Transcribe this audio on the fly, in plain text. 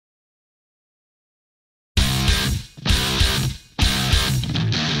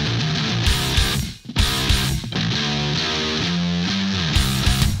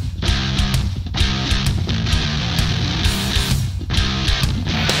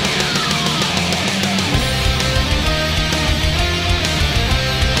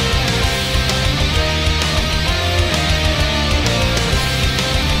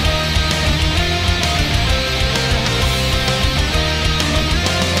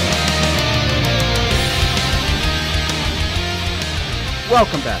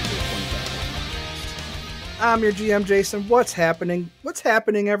Welcome back to the 25 Podcast. I'm your GM, Jason. What's happening? What's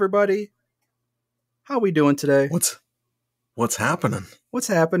happening, everybody? How we doing today? What's happening? What's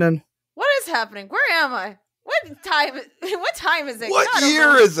happening? What is happening? Where am I? What time is it? What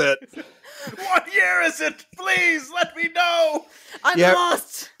year is it? What year is it? Please let me know. I'm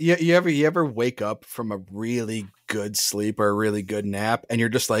lost. You ever wake up from a really good sleep or a really good nap and you're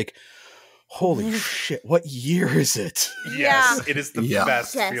just like, holy shit, what year is it? Yes, it is the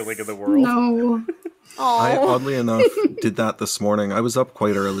best feeling in the world. No. I, oddly enough, did that this morning. I was up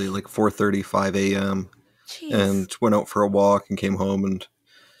quite early, like 4:35 a.m. Jeez. and went out for a walk and came home and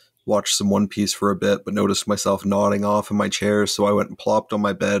watched some One Piece for a bit, but noticed myself nodding off in my chair, so I went and plopped on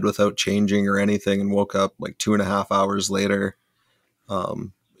my bed without changing or anything and woke up like 2.5 hours later.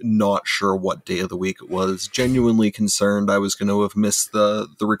 Not sure what day of the week it was. Genuinely concerned I was going to have missed the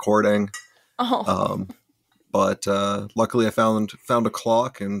recording. But luckily I found a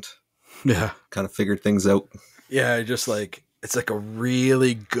clock and kind of figured things out. Yeah, just like, it's like a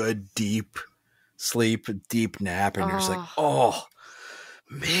really good deep sleep, deep nap, and you're just like, oh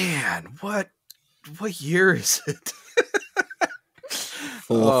man, what year is it?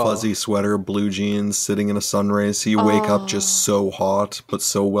 Full fuzzy sweater, blue jeans, sitting in a sun ray, so you wake up just so hot, but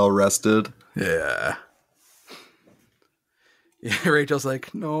so well rested. Yeah. Yeah, Rachel's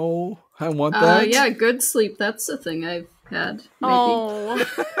like, no, I want that. Yeah, good sleep. That's the thing I've had. Maybe.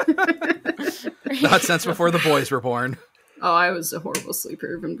 Not since before the boys were born. Oh, I was a horrible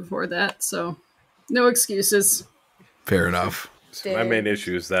sleeper even before that, so no excuses. Fair enough. My main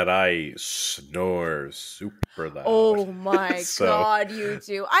issue is that I snore super loud. Oh my god, you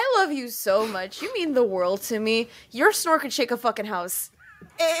do. I love you so much. You mean the world to me. Your snore could shake a fucking house.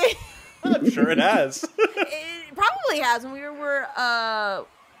 I'm sure it has. It probably has. When we were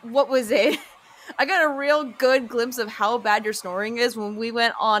what was it? I got a real good glimpse of how bad your snoring is when we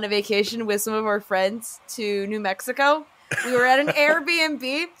went on a vacation with some of our friends to New Mexico. We were at an Airbnb,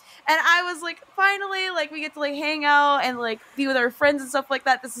 and I was like, finally, like, we get to, like, hang out and, like, be with our friends and stuff like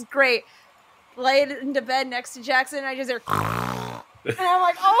that. This is great. Laid into bed next to Jackson, and I just hear, and I'm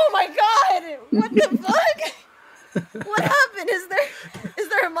like, oh my god, what the fuck? What happened? Is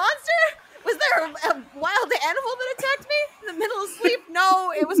there a monster? Was there a wild animal that attacked me in the middle of sleep?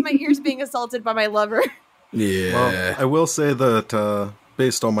 No, it was my ears being assaulted by my lover. Yeah. Well, I will say that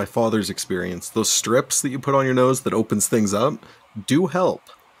based on my father's experience, those strips that you put on your nose that opens things up do help.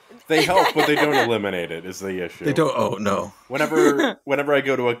 They help, but they don't eliminate it, is the issue. They don't. Oh, no. Whenever I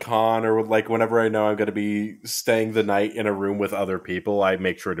go to a con or like whenever I know I'm going to be staying the night in a room with other people, I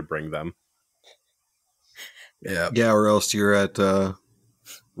make sure to bring them. Yeah. Yeah, or else you're at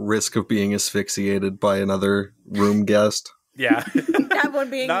risk of being asphyxiated by another room guest. Yeah. That one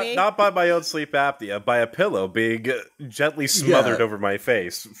being me. Not by my own sleep apnea, by a pillow being gently smothered over my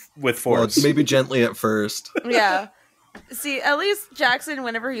face with force. Well, maybe gently at first. Yeah. See, at least Jackson,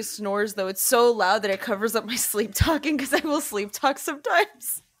 whenever he snores, though, it's so loud that it covers up my sleep talking, because I will sleep talk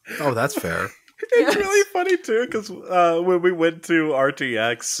sometimes. Oh, that's fair. It's really funny too, because when we went to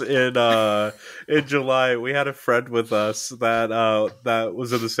RTX in July, we had a friend with us that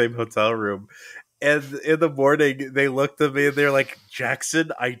was in the same hotel room, and in the morning they looked at me and they're like,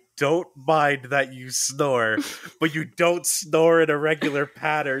 "Jackson, I don't mind that you snore, but you don't snore in a regular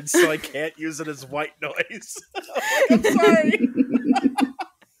pattern, so I can't use it as white noise." I'm sorry.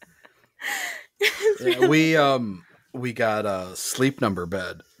 Yeah, we got a Sleep Number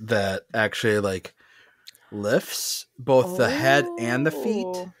bed that actually like lifts both the head and the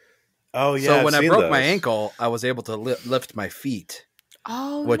feet. Oh yeah. So when I broke my ankle, I was able to lift my feet,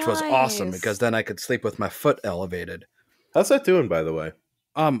 which was awesome, because then I could sleep with my foot elevated. How's that doing, by the way?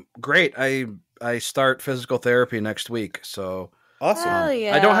 Great. I start physical therapy next week, so awesome. Hell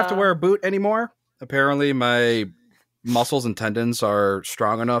yeah. I don't have to wear a boot anymore. Apparently, my muscles and tendons are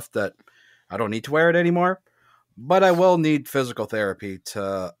strong enough that I don't need to wear it anymore. But I will need physical therapy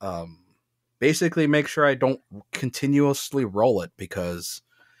to basically make sure I don't continuously roll it, because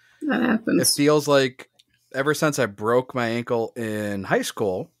That happens. it feels like ever since I broke my ankle in high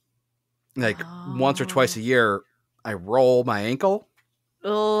school, like once or twice a year, I roll my ankle.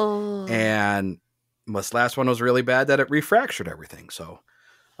 Oh. And this last one was really bad that it refractured everything. So,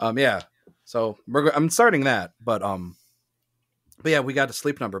 yeah. So I'm starting that, but yeah, we got a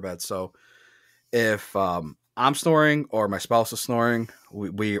Sleep Number bed. So if I'm snoring or my spouse is snoring,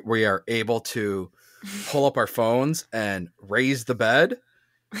 we are able to pull up our phones and raise the bed.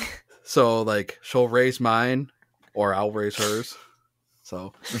 So like she'll raise mine or I'll raise hers.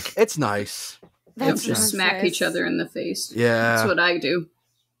 So it's nice. That's just smack each other in the face. Yeah. That's what I do.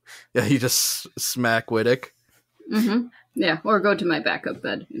 Yeah, you just smack Widdick. Mm-hmm. Yeah, or go to my backup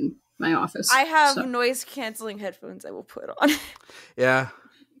bed in my office. I have so. noise canceling headphones I will put on. Yeah,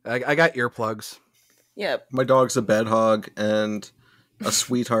 I got earplugs. Yep. My dog's a bed hog and a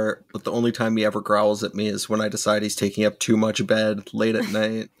sweetheart, but the only time he ever growls at me is when I decide he's taking up too much bed late at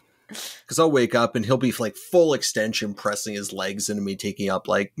night. Because I'll wake up and he'll be like full extension pressing his legs into me, taking up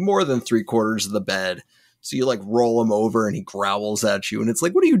like more than 3/4 of the bed. So you like roll him over and he growls at you. And it's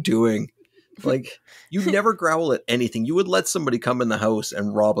like, what are you doing? Like, you never growl at anything. You would let somebody come in the house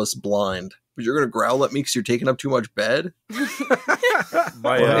and rob us blind. But you're going to growl at me because you're taking up too much bed?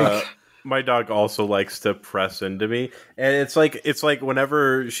 My dog also likes to press into me, and it's like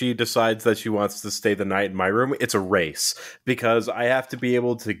whenever she decides that she wants to stay the night in my room, it's a race because I have to be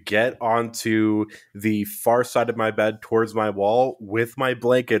able to get onto the far side of my bed towards my wall with my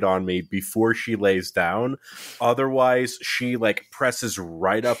blanket on me before she lays down. Otherwise, she like presses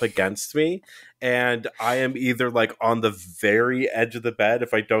right up against me, and I am either like on the very edge of the bed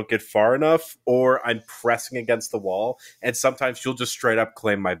if I don't get far enough, or I'm pressing against the wall, and sometimes she'll just straight up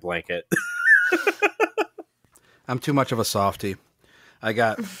claim my blanket. I'm too much of a softie. I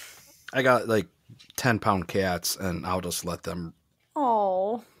got like 10-pound cats, and I'll just let them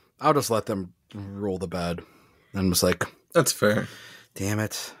rule the bed. And I'm just like, That's fair. damn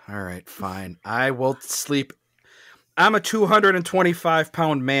it. All right, fine. I will sleep. I'm a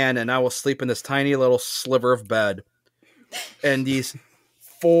 225-pound man, and I will sleep in this tiny little sliver of bed. And these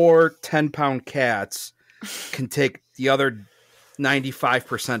 4 10-pound cats can take the other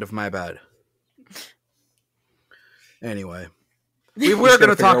 95% of my bed. Anyway, we were going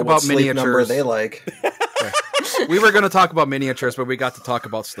to talk about miniatures. They like. We were going to talk about miniatures, but we got to talk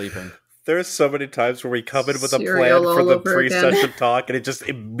about sleeping. There's so many times where we come in with a Cereal plan for all the over pre-session talk, and it just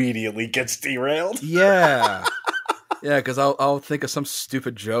immediately gets derailed. Yeah. Yeah, because I'll think of some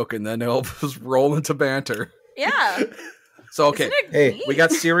stupid joke, and then it'll just roll into banter. Yeah. So, okay. Hey, We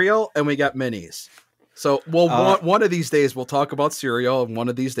got cereal, and we got minis. So, one of these days we'll talk about cereal, and one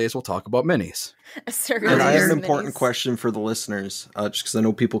of these days we'll talk about minis. And I have an important question for the listeners, just because I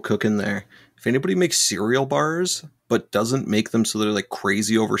know people cook in there. If anybody makes cereal bars, but doesn't make them so they're like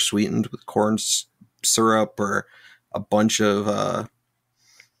crazy oversweetened with corn syrup or a bunch of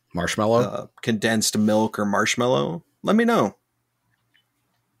Marshmallow? condensed milk or marshmallow, let me know.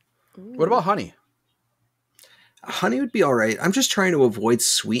 What about honey? Honey would be all right. I'm just trying to avoid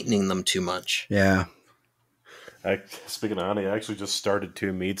sweetening them too much. Yeah. Speaking of honey, I actually just started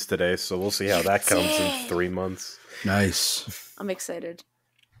 2 meats today, so we'll see how that comes in 3 months. Nice. I'm excited.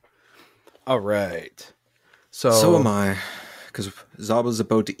 All right. So am I, because Zaba's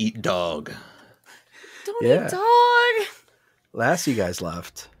about to eat dog. Don't Yeah. eat dog. last you guys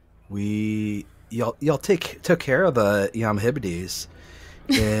left, y'all took care of the Yamhibides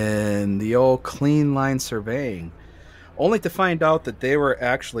in the old clean line surveying, only to find out that they were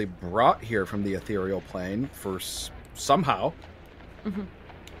actually brought here from the ethereal plane for somehow,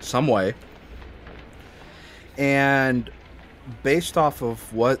 some way, and based off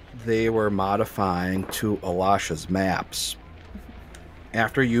of what they were modifying to Alasha's maps.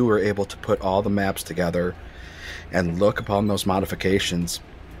 After you were able to put all the maps together and look upon those modifications,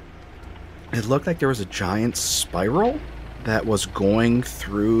 it looked like there was a giant spiral that was going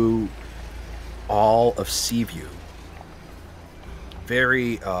through all of Seaview.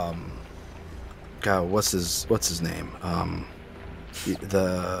 Very, God, what's his name?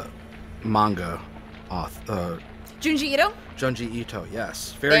 The manga author, Junji Ito? Junji Ito,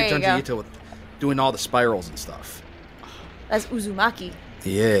 yes. Very There you Junji go. Ito with doing all the spirals and stuff. That's Uzumaki.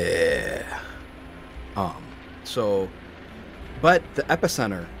 Yeah. So, but the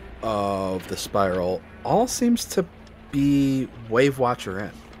epicenter of the spiral all seems to be Wavewatcher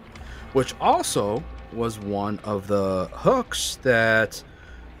Inn, which also was one of the hooks that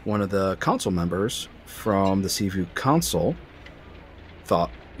one of the council members from the Seaview Council thought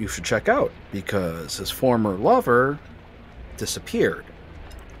you should check out, because his former lover disappeared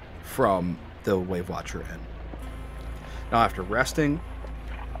from the Wavewatcher Inn. Now, after resting,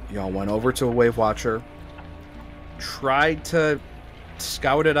 y'all went over to a Wavewatcher, tried to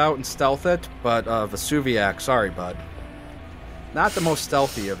scout it out and stealth it, but Vesuviac, sorry, bud. Not the most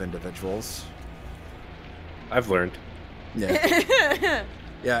stealthy of individuals. I've learned. Yeah.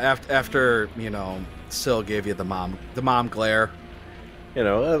 Yeah, after, Syl gave you the mom glare. A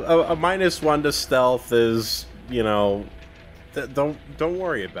 -1 to stealth is, don't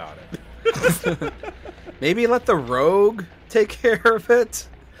worry about it. Maybe let the rogue take care of it.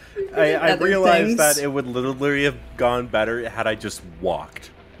 I Other realized things. that it would literally have gone better had I just walked.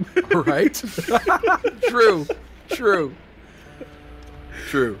 Right? True.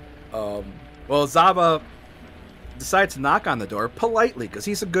 Well, Zaba decides to knock on the door politely because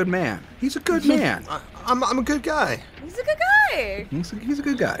he's a good man. He's a good man. I'm a good guy. He's a good guy. He's a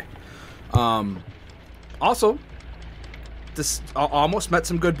good guy. Also, this almost met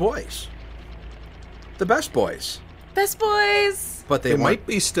some good boys. The best boys. Best boys. But They might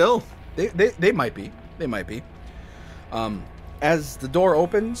be still. They might be. They might be. As the door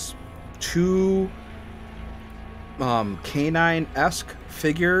opens, two canine-esque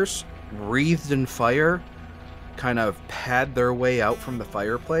figures wreathed in fire kind of pad their way out from the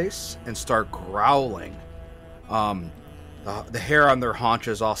fireplace and start growling. The hair on their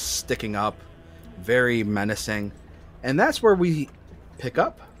haunches all sticking up, very menacing. And that's where we pick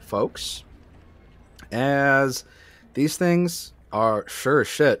up, folks, as these things are sure as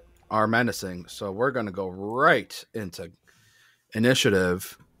shit are menacing. So we're going to go right into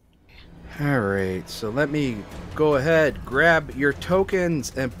initiative. All right, so let me go ahead, grab your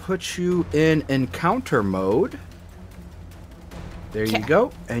tokens, and put you in encounter mode. There you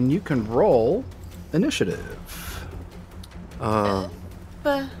go, and you can roll initiative.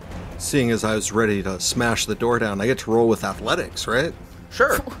 Seeing as I was ready to smash the door down, I get to roll with athletics, right?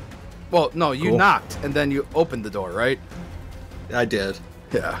 Sure. Well, no, you Cool. knocked, and then you opened the door, right? I did.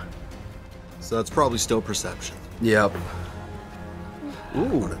 Yeah. So that's probably still perception. Yep. Ooh, A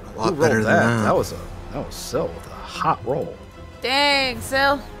lot who rolled better than that. That was Sil with a hot roll. Dang,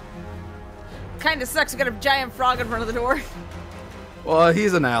 Sil. Kinda sucks. We got a giant frog in front of the door. Well,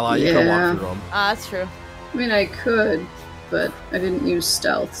 he's an ally. You can Yeah. walk through him. That's true. I mean, I could, but I didn't use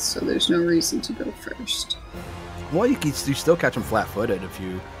stealth, so there's no reason to go first. Well, you still catch them flat-footed if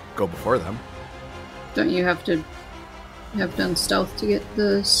you go before them. Don't you have to have done stealth to get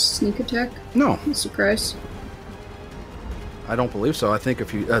the sneak attack? No, The surprise? I don't believe so. I think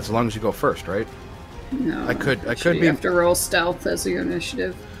as long as you go first, right? No. I could You be. have to roll stealth as your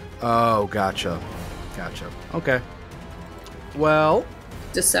initiative. Oh, gotcha. Okay. Well,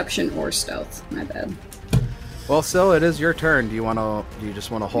 Deception or stealth. My bad. Sil, it is your turn. Do you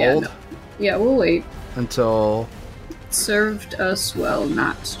just want to Yeah, hold no. Yeah, we'll wait. until Served us well,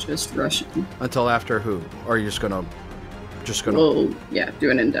 not just rushing. after who? Or are you just gonna? We'll, do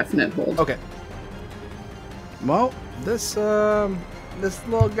an indefinite hold. Okay. Well, this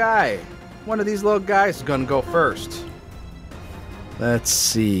little guy, one of these little guys is gonna go first. Let's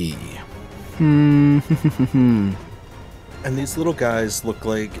see. And these little guys look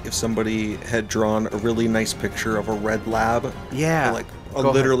like if somebody had drawn a really nice picture of a red lab. Yeah. Like a Go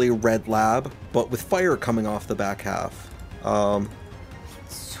ahead. literally red lab, but with fire coming off the back half.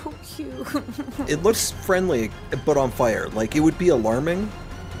 So cute. It looks friendly, but on fire. Like, it would be alarming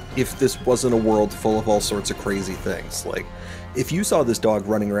if this wasn't a world full of all sorts of crazy things. Like, if you saw this dog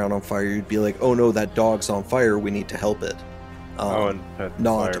running around on fire, you'd be like, oh no, that dog's on fire, we need to help it. And pet the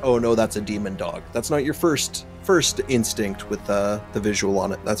Not, fire. oh no, that's a demon dog. That's not your first instinct with the visual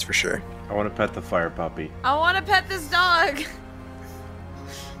on it, that's for sure. I want to pet the fire puppy. I want to pet this dog.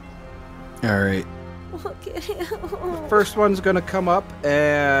 All right. Look at him. First one's gonna come up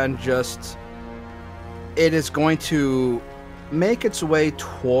and it is going to make its way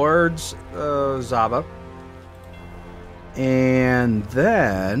towards Zaba, and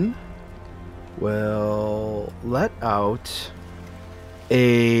then will let out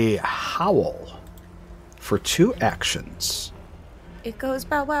a howl for 2 actions. It goes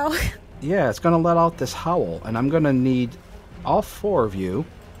bow wow. Yeah, it's gonna let out this howl, and I'm gonna need all 4 of you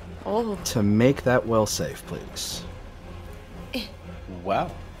Oh. to make that will save, please. Wow.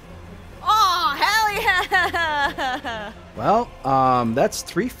 Oh, hell yeah! Well, that's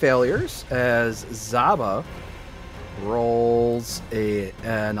 3 failures as Zaba rolls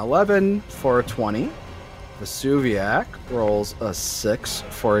an 11 for a 20. Vesuviac rolls a 6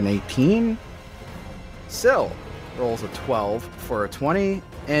 for an 18. Sil rolls a 12 for a 20.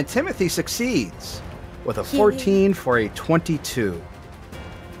 And Timothy succeeds with a 14 for a 22.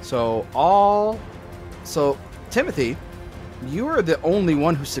 So Timothy, you are the only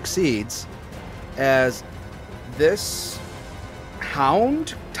one who succeeds, as this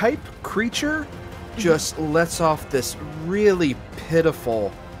hound type creature just lets off this really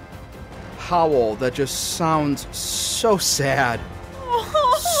pitiful howl that just sounds so sad.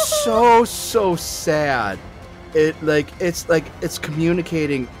 So sad. It's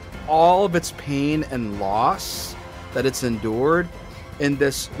communicating all of its pain and loss that it's endured in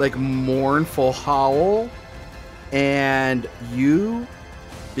this mournful howl, and you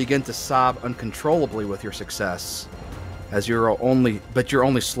begin to sob uncontrollably with your success, as you're only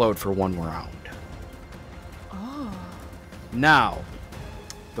slowed for 1 round. Oh. Now,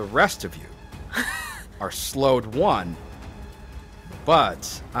 the rest of you are slowed 1,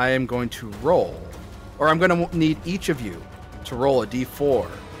 but I am going to roll or I'm going to need each of you to roll a d4,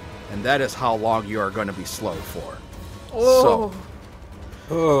 and that is how long you are going to be slowed for. Oh.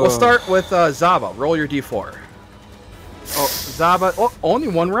 So, we'll start with Zaba. Roll your d4. Oh, Zaba. Oh, only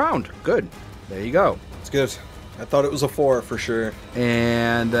one round. Good. There you go. It's good. I thought it was a 4 for sure.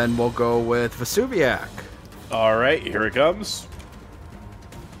 And then we'll go with Vesuviac. All right, here it comes.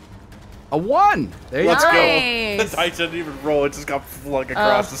 A 1. There you Let's go. go. Nice. The dice didn't even roll; it just got flung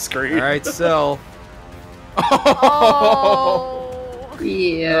across the screen. All right, Sil. Oh.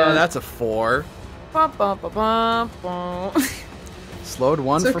 Yeah. That's a 4. Bum, bum, bum, bum, bum. Slowed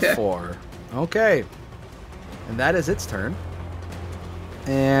 1 It's for okay. 4. Okay. And that is its turn.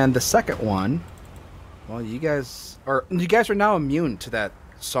 And the second one, well, you guys are now immune to that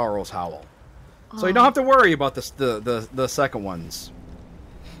Sorrow's Howl. So you don't have to worry about this, the second one's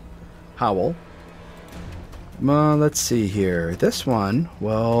howl. Let's see here. This one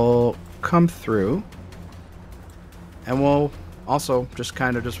will come through, and we'll also just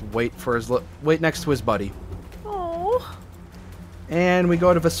kind of just wait for wait next to his buddy. Oh. And we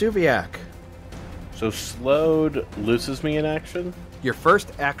go to Vesuviac. So slowed loses me in action. Your first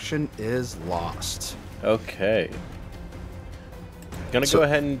action is lost. Okay. Gonna So- go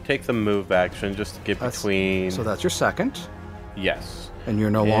ahead and take the move action just to get between. So that's your second, Yes. and you're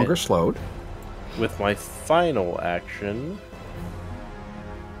no And- longer slowed. With my final action,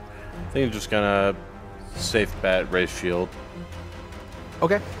 I think I'm just gonna safe bet raise shield.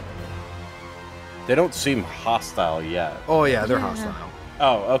 Okay. They don't seem hostile yet. Oh yeah, they're hostile.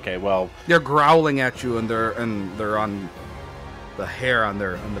 Oh, okay. Well, They're growling at you, and they're on the hair on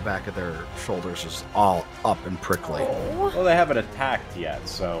the back of their shoulders is all up and prickly. well, they haven't attacked yet,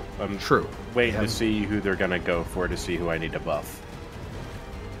 so I'm True. waiting They to see who they're gonna go for to see who I need to buff.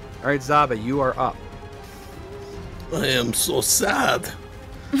 All right, Zaba, you are up. I am so sad.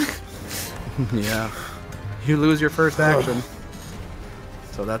 Yeah. You lose your first action.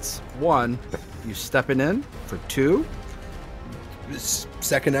 So that's 1. You stepping in for 2.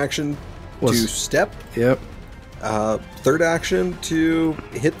 Second action Was- to step. Yep. Third action to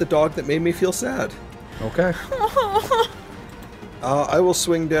hit the dog that made me feel sad. Okay. I will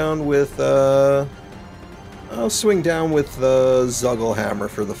swing down with the Zuggle Hammer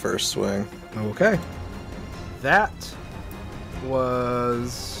for the first swing. Okay. That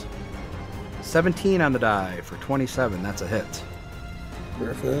was 17 on the die for 27. That's a hit.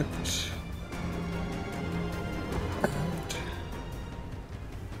 Perfect.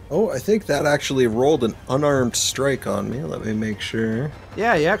 Oh, I think that actually rolled an unarmed strike on me. Let me make sure.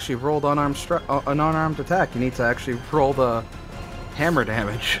 Yeah, you actually rolled an unarmed attack. You need to actually roll the hammer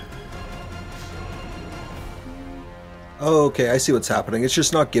damage. Oh, okay, I see what's happening. It's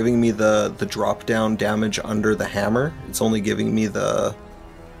just not giving me the drop down damage under the hammer. It's only giving me the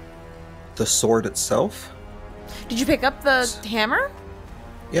sword itself. Did you pick up the hammer?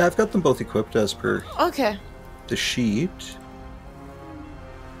 Yeah, I've got them both equipped as per Okay. the sheet.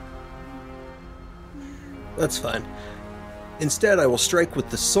 That's fine. Instead, I will strike with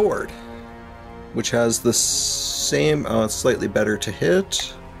the sword, which has the same, slightly better to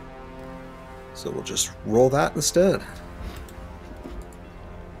hit. So we'll just roll that instead.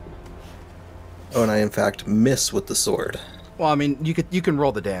 Oh, and I in fact miss with the sword. Well, I mean, you can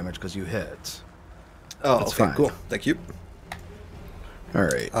roll the damage because you hit. Oh, That's okay, fine. cool. Thank you. All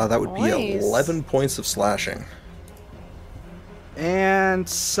right. That would be Nice. 11 points of slashing. And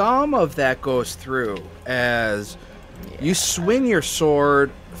some of that goes through as you swing your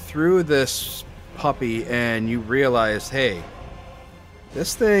sword through this puppy and you realize, hey,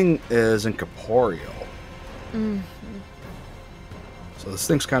 this thing is incorporeal. So this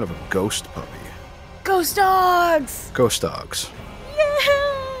thing's kind of a ghost puppy. Ghost dogs! Ghost dogs.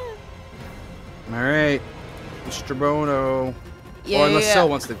 Yeah! All right, Mr. Bono. Yeah. Or unless Sil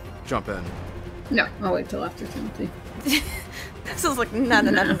wants to jump in. No, I'll wait till after Timothy. Sil's like, no,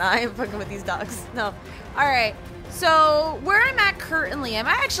 I'm fucking with these dogs. No. Alright, so where I'm at currently, am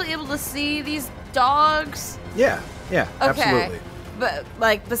I actually able to see these dogs? Yeah, Okay. absolutely. But,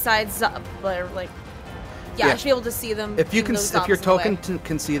 like, besides, like, yeah, Yeah. I should be able to see them. If you in can, those if your opposite way. token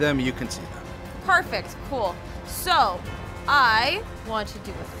can see them, you can see them. Perfect, cool. So, I want to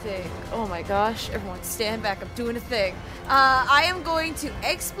do a thing. Oh my gosh, everyone stand back, I'm doing a thing. I am going to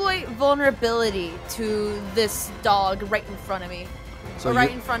exploit vulnerability to this dog right in front of me. So Or right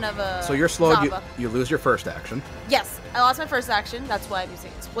you- in front of a So you're slowed. Zaba. You lose your first action. Yes, I lost my first action. That's why I'm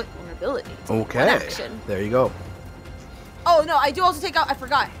using exploit vulnerability. It's one Okay. action. There you go. Oh no, I do also take out. I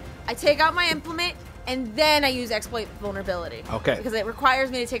forgot. I take out my implement and then I use exploit vulnerability. Okay. Because it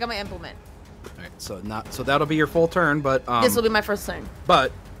requires me to take out my implement. All right, so that'll be your full turn, but This will be my first turn.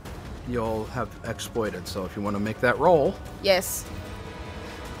 but you'll have exploited. So if you want to make that roll. Yes.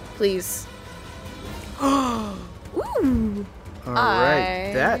 Please. Ooh. All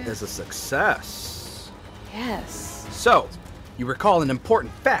right, that is a success. Yes. So, you recall an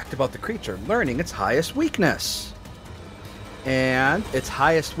important fact about the creature, learning its highest weakness. And its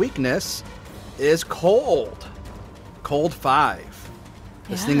highest weakness is cold. Cold 5.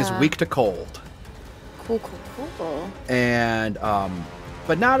 This thing is Yeah. weak to cold. Cool. And,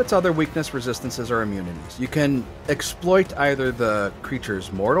 but not its other weakness, resistances, or immunities. You can exploit either the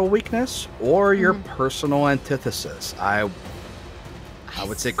creature's mortal weakness or your personal antithesis. I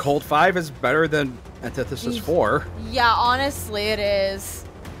would say cold 5 is better than antithesis 4. Yeah, honestly, it is.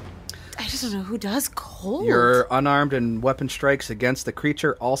 I just don't know who does cold. Your unarmed and weapon strikes against the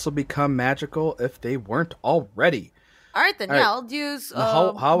creature also become magical if they weren't already. All right, then. All right. Yeah, I'll use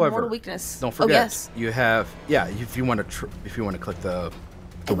However, mortal weakness. Don't forget, Oh, yes. you have if you want to click the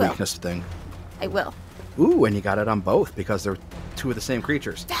I will. weakness thing. I will. Ooh, and you got it on both because they're two of the same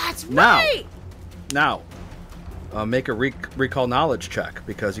creatures. That's Now. right. Now, make a recall knowledge check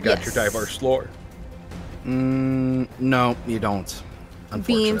because you got your Yes. diverse lore. No, you don't. Unfortunate.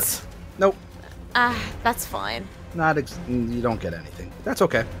 Beans. Nope. That's fine. You don't get anything. That's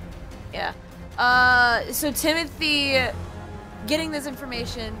okay. Yeah. So Timothy, getting this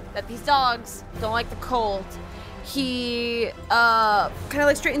information that these dogs don't like the cold, he kind of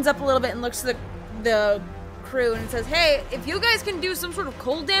like straightens up a little bit and looks to the crew and says, "Hey, if you guys can do some sort of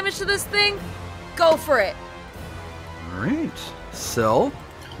cold damage to this thing, go for it." All right. Syl,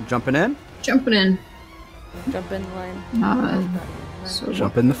 jumping in. Jumping in. Jump in line. So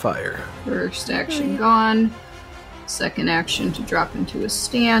Jump in the fire. first action gone. Second action to drop into a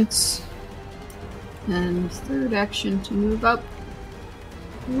stance. And third action to move up.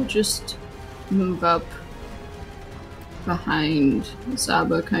 We'll just move up behind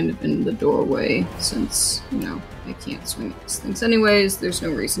Zaba, kind of in the doorway, since, I can't swing at these things anyways. There's no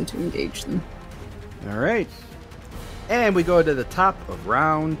reason to engage them. All right. And we go to the top of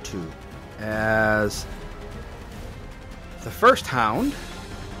round 2 as the first hound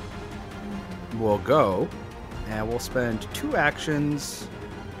will go and we'll spend 2 actions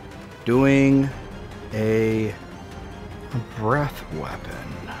doing a breath weapon.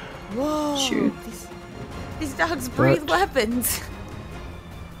 Whoa! Shoot. These dogs breathe But- weapons.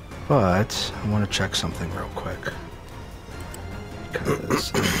 But I want to check something real quick.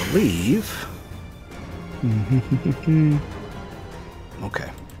 Because I believe... Okay.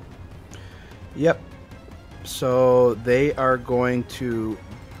 Yep. So they are going to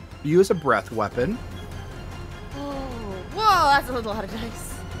use a breath weapon Whoa, that's a lot of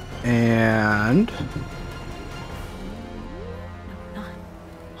dice. and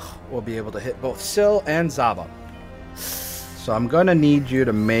we'll be able to hit both Syl and Zaba. So I'm going to need you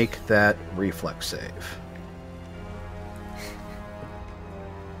to make that reflex save.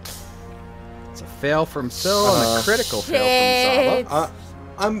 It's a fail from Syl and a critical fail Shit. from Zaba.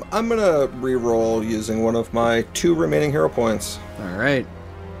 I'm gonna re-roll using one of my 2 remaining hero points. All right.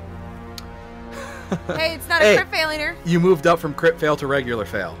 Hey, it's not Hey. a crit failure. You moved up from crit fail to regular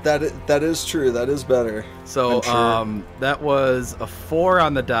fail. That is true. That is better. So I'm sure. that was a 4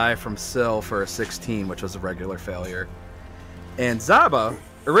 on the die from Syl for a 16, which was a regular failure. And Zaba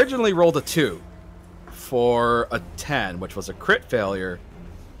originally rolled a 2 for a 10, which was a crit failure.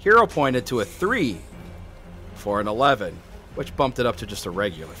 Hero pointed to a 3 for an 11, which bumped it up to just a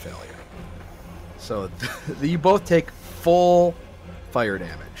regular failure. So you both take full fire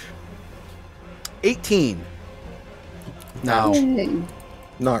damage. 18. Now, Dang.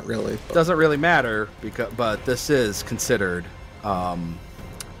 Not really. But doesn't really matter but this is considered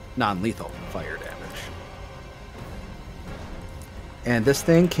non-lethal fire damage. And this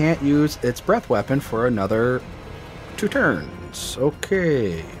thing can't use its breath weapon for another 2 turns.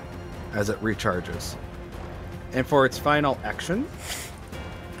 Okay. As it recharges. And for its final action,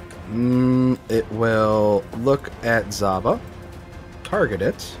 it will look at Zaba, target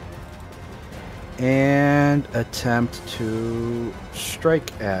it, and attempt to strike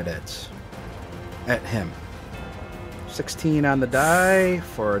at him. 16 on the die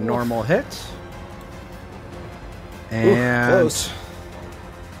for a normal hit. And close.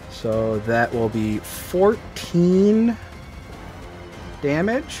 so that will be 14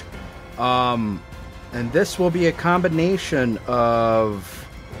 damage. And this will be a combination of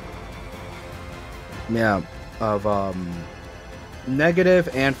negative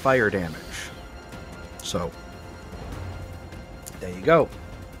and fire damage. So there you go.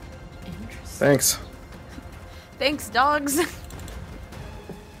 Thanks. Thanks, dogs.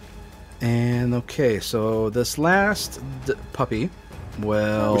 And okay, so this last puppy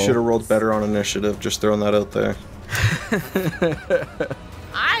Well, We should have rolled better on initiative. Just throwing that out there.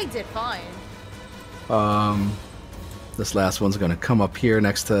 I did fine. This last one's gonna come up here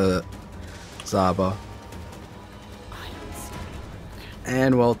next to Zaba,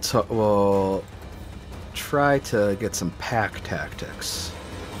 and we'll try to get some pack tactics.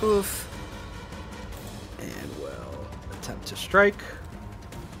 Oof. And we'll attempt to strike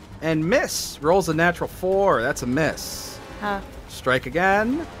and miss. Rolls a natural 4. That's a miss. Huh. Strike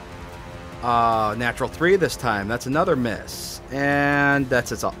again. Natural 3 this time. That's another miss. And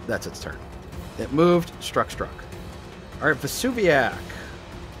that's its turn. It moved, struck. All right, Vesuviac.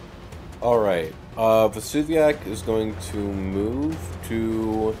 All right. Vesuviac is going to move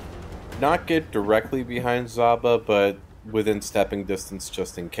to not get directly behind Zaba, but within stepping distance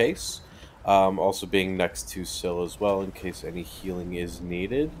just in case. Also being next to Syl as well in case any healing is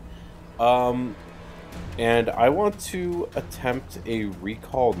needed. And I want to attempt a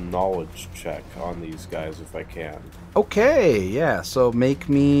recall knowledge check on these guys if I can. Okay, yeah. So make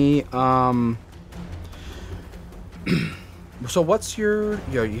me so what's your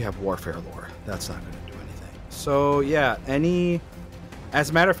you have warfare lore. That's not going to do anything. So yeah, as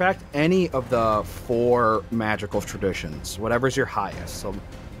a matter of fact, any of the 4 magical traditions, whatever's your highest. So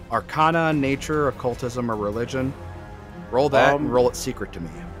Arcana, Nature, Occultism, or Religion. Roll that and roll it secret to me.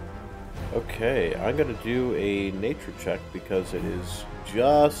 Okay, I'm going to do a nature check because it is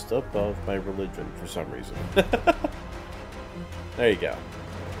just above my religion for some reason. There you go.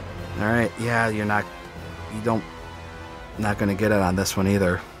 All right, yeah, not going to get it on this one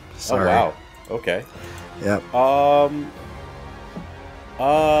either. Sorry. Oh, wow. Okay. Yep.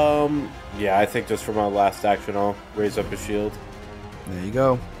 Yeah, I think just for my last action, I'll raise up a shield. There you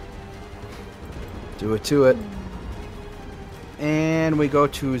go. Do it to it. And we go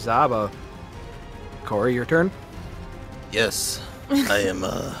to Zaba. Corey, your turn. Yes, I am.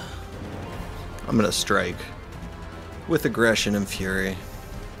 I'm gonna strike with aggression and fury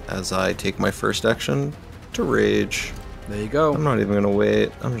as I take my first action to rage. There you go. I'm not even gonna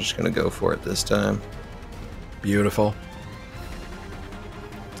wait. I'm just gonna go for it this time. Beautiful.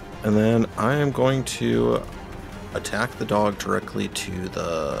 And then I am going to attack the dog directly to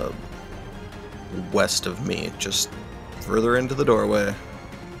the west of me, just further into the doorway.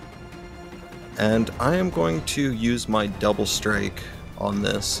 And I am going to use my double strike on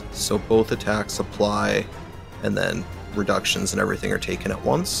this, so both attacks apply, and then reductions and everything are taken at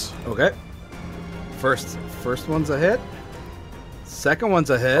once. Okay. First one's a hit. Second one's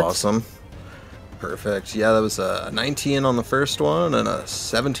a hit. Awesome. Perfect. Yeah, that was a 19 on the first one and a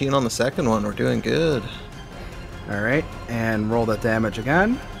 17 on the second one. We're doing good. All right, and roll that damage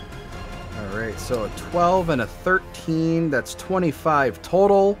again. All right, so a 12 and a 13. That's 25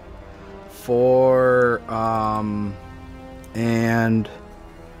 total for and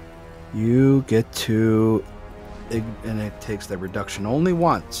you get to, and it takes the reduction only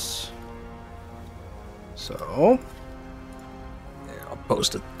once. So Yeah, I'll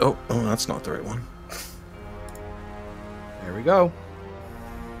post it. Oh, that's not the right one. there we go.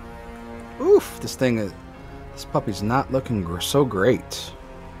 Oof, this puppy's not looking so great.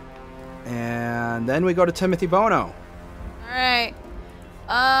 And then we go to Timothy Bono. Alright.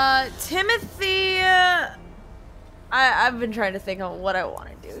 Timothy... I've been trying to think of what I want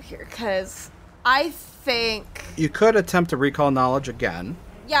to do here, because I think... You could attempt to recall knowledge again.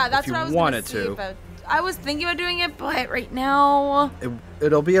 Yeah, that's if what I you was wanted going to see. to. I was thinking about doing it, but right now...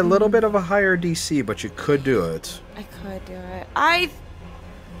 It'll be a little bit of a higher DC, but you could do it. I could do it. I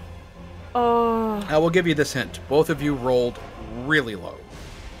will give you this hint. Both of you rolled really low.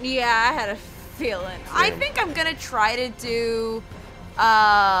 Yeah, I had a feeling. I think I'm gonna try to do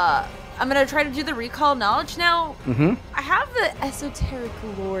the recall knowledge now. Mm-hmm. I have the esoteric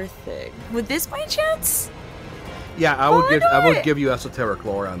lore thing. Would this by chance? Yeah, I would give you esoteric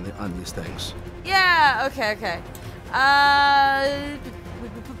lore on these things. Yeah, okay.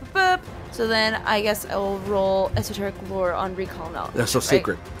 So then I guess I will roll esoteric lore on recall knowledge. So right?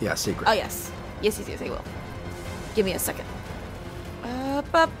 secret. Yeah, secret. Oh, yes, I will. Give me a second.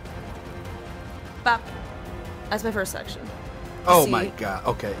 Bop. That's my first section. Oh my god.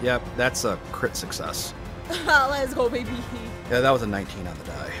 Okay, yep, that's a crit success. Let's go, baby. Yeah, that was a 19 on the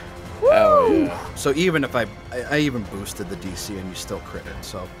die. Oh, yeah. So even if I even boosted the DC and you still critted.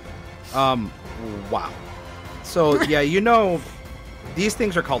 So, wow. So yeah, these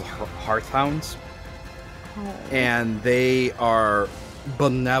things are called hearthhounds, and they are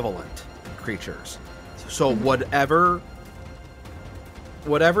benevolent creatures. So whatever's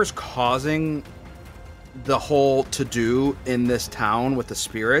causing the whole to-do in this town with the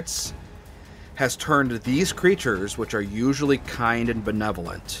spirits, has turned these creatures, which are usually kind and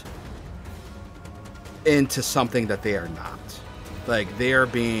benevolent, into something that they are not. Like, they are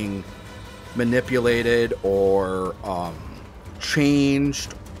being manipulated or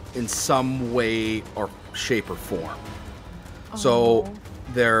changed in some way or shape or form. Oh. So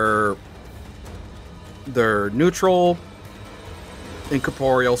they're neutral,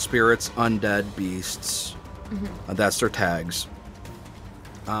 incorporeal spirits, undead beasts. That's their tags.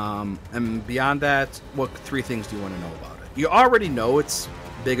 And beyond that, what 3 things do you want to know about it? You already know its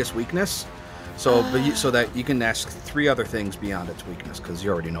biggest weakness, so so that you can ask 3 other things beyond its weakness, because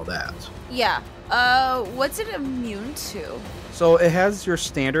you already know that. Yeah. What's it immune to? So it has your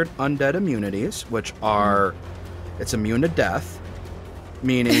standard undead immunities, which are it's immune to death,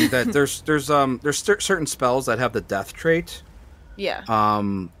 meaning that there's certain spells that have the death trait. Yeah.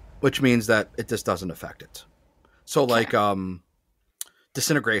 Which means that it just doesn't affect it. So like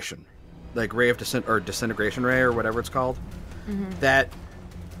disintegration, like ray of disintegration ray or whatever it's called. That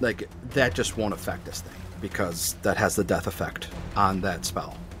just won't affect this thing because that has the death effect on that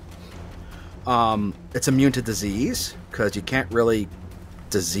spell. It's immune to disease because you can't really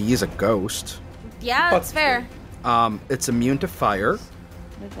disease a ghost. Yeah, that's fair. It's immune to fire.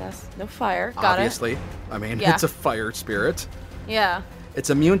 No fire. Got obviously. it. I mean, Yeah. it's a fire spirit. Yeah. It's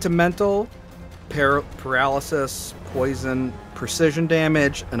immune to mental, paralysis, poison, precision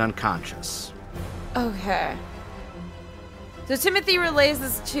damage, and unconscious. Okay. So Timothy relays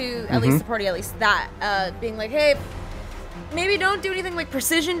this to at least the party, at least that, being like, hey, maybe don't do anything like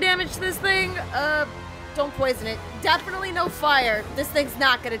precision damage to this thing. Don't poison it. Definitely no fire. This thing's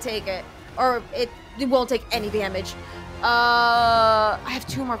not gonna take it. Or it won't take any damage. I have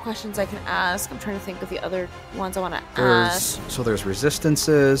 2 more questions I can ask. I'm trying to think of the other ones I want to ask. So there's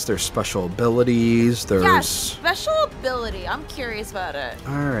resistances, there's special abilities, there's... Yeah, special ability. I'm curious about it.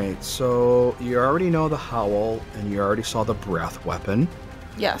 Alright, so you already know the Howl, and you already saw the Breath Weapon.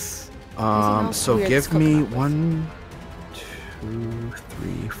 Yes. So give me 1, 2,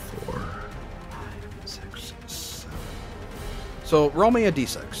 3, 4, 5, 6, 7. So roll me a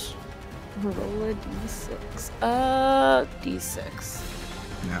d6. Roll a d6. D6.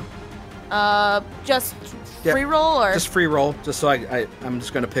 Yeah. Just free roll or? Just free roll, just so I'm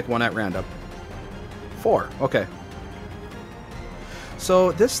just going to pick one at random. 4, okay.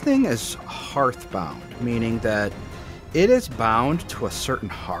 So this thing is hearth-bound, meaning that it is bound to a certain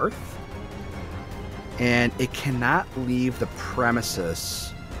hearth, and it cannot leave the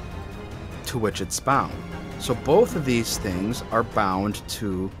premises to which it's bound. So both of these things are bound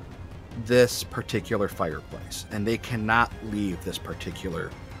to this particular fireplace, and they cannot leave this particular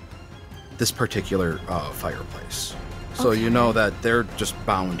fireplace. So you know that they're just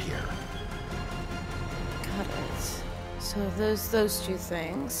bound here. Got it. So those 2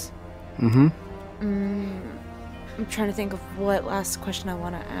 things. Mm-hmm. I'm trying to think of what last question I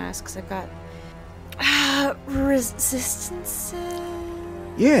want to ask, because I got resistance.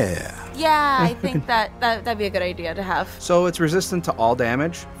 Yeah. Yeah, I think that'd be a good idea to have. So it's resistant to all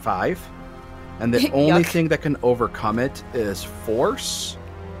damage, 5. And the only thing that can overcome it is force,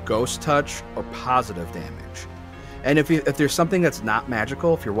 ghost touch, or positive damage. And if there's something that's not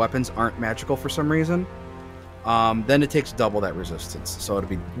magical, if your weapons aren't magical for some reason, then it takes double that resistance. So it'll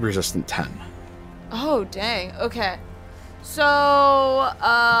be resistant 10. Oh, dang. Okay. So,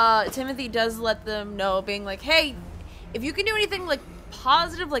 Timothy does let them know, being like, hey, if you can do anything like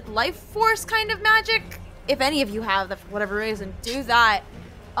positive, like life force kind of magic, if any of you have that for whatever reason, do that.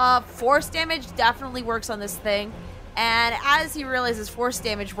 Force damage definitely works on this thing, and as he realizes force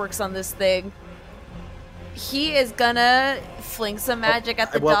damage works on this thing, he is gonna fling some magic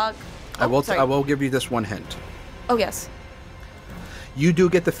at the dog. I will give you this one hint. Oh, yes. You do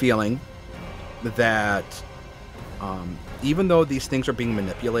get the feeling that even though these things are being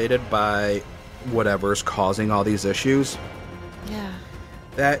manipulated by whatever's causing all these issues, Yeah.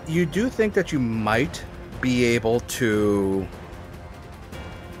 that you do think that you might be able to,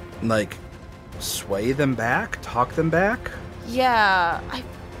 like, sway them back, talk them back. Yeah.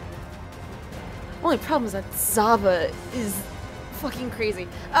 Only problem is that Zaba is fucking crazy.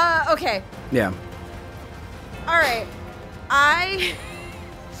 Okay. Yeah. Alright.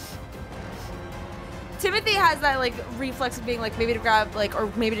 Timothy has that, like, reflex of being like, maybe to grab, like,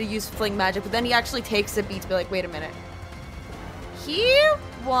 or maybe to use fling magic, but then he actually takes a beat to be like, wait a minute. He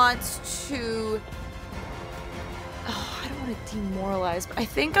wants to... Oh, I don't want to demoralize, but I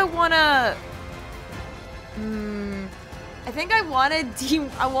think I want to... I think I want to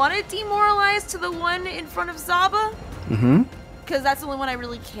demoralize to the one in front of Zaba. Mm-hmm. Because that's the only one I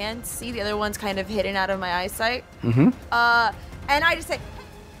really can see. The other one's kind of hidden out of my eyesight. Mm-hmm. And I just say,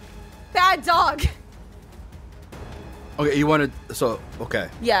 Bad dog. Okay, you wanted okay.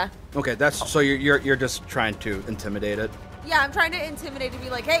 Yeah. Okay, that's so you're just trying to intimidate it. Yeah, I'm trying to intimidate to be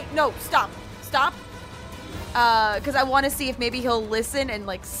like, hey, no, stop. Because I want to see if maybe he'll listen and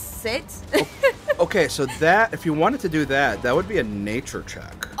like sit. Okay, so that if you wanted to do that, that would be a nature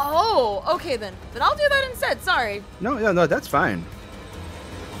check. Oh, okay then. Then I'll do that instead. Sorry. No, that's fine.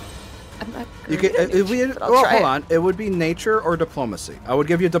 I'm not You good could. at nature, but I'll try Hold it. on. It would be nature or diplomacy. I would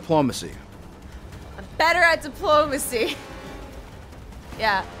give you diplomacy. I'm better at diplomacy.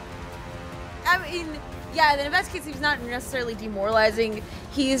 Yeah. I mean, yeah, in the best case, he's not necessarily demoralizing.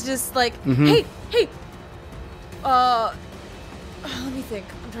 He's just like, hey, let me think.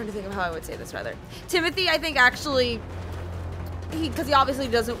 I'm trying to think of how I would say this rather. Timothy, I think actually, because he obviously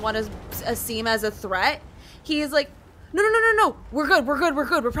doesn't want to seem as a threat, he is like, no. We're good.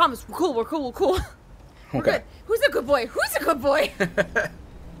 We promise. We're cool. We're Okay. good. Who's a good boy?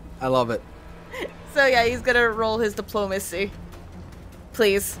 I love it. So yeah, he's gonna roll his diplomacy.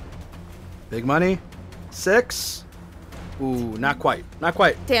 Please. Big money. 6. Ooh, not quite.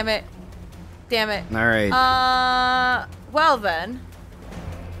 Damn it. All right. Well then.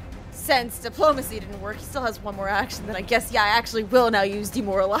 Since diplomacy didn't work, he still has one more action, then I guess, yeah, I actually will now use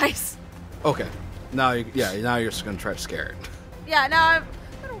demoralize. Okay. Now you're just gonna try to scare it. Yeah, now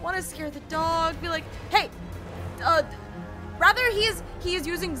I don't want to scare the dog. Be like, hey, rather he is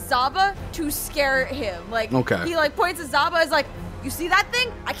using Zaba to scare him. Like, Okay. he like points at Zaba, is like, you see that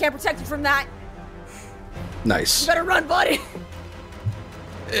thing? I can't protect you from that. Nice. You better run, buddy.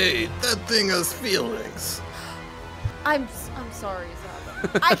 Hey, that thing has feelings. I'm sorry,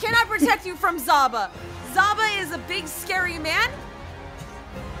 Zaba. I cannot protect you from Zaba. Zaba is a big, scary man,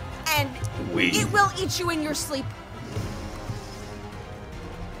 and it will eat you in your sleep.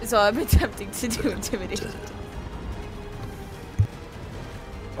 So I'm attempting to do intimidation.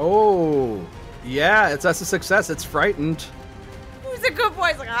 Oh, yeah, that's a success. It's frightened. Who's a good boy?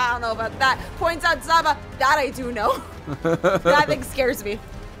 He's like, I don't know about that. Points out Zaba. That I do know. That thing scares me.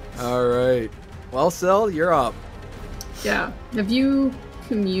 All right. Well, Syl, you're up. Yeah. Have you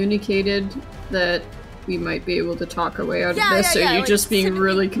communicated that we might be able to talk our way out of this? Or are you like, just being Timothy-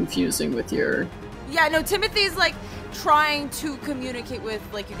 really confusing with your... Yeah, no, Timothy's like trying to communicate with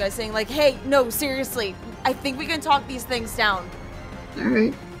like you guys saying like, hey, no, seriously, I think we can talk these things down.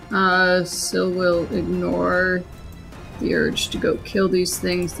 Alright. Syl will ignore the urge to go kill these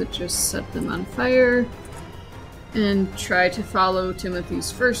things that just set them on fire and try to follow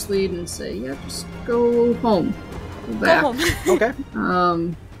Timothy's first lead and say, yeah, just go home. Go back. Go home. Okay.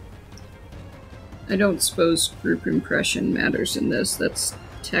 I don't suppose group impression matters in this. That's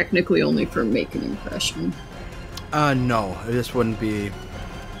technically only for make an impression. No, this wouldn't be.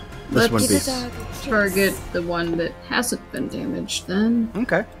 Let's This wouldn't be. target the one that hasn't been damaged then,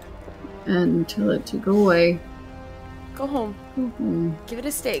 Okay. and tell it to go away. Go home. Go home. Give it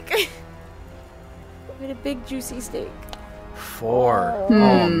a steak. Give it a big juicy steak. 4. Oh.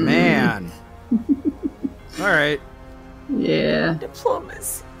 Oh man. All right. Yeah.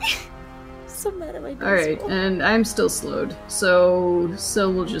 Diplomacy. So mad at my dice Alright, roll. and I'm still slowed. So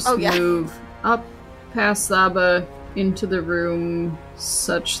Syl will just Oh, yeah. move up past Zaba into the room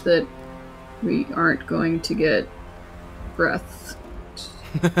such that we aren't going to get breath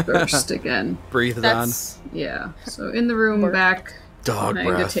burst again. Breathe That's Yeah. So in the room Work. back on. Dog behind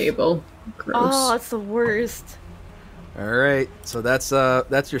breath. the table. Gross. oh, it's the worst. All right. So that's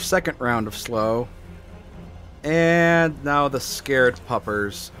your second round of slow. And now the scared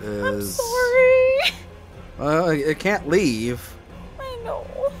puppers I'm is. sorry. Well, it can't leave, I know.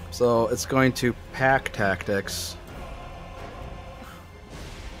 so it's going to pack tactics.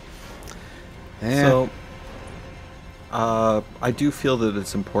 And So, I do feel that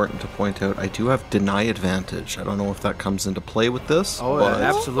it's important to point out I do have deny advantage. I don't know if that comes into play with this. oh, but it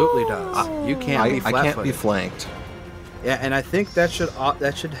absolutely does. You can't be I flat-footed. can't be flanked. Yeah, and I think that should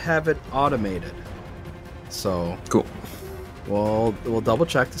have it automated. So Cool. we'll double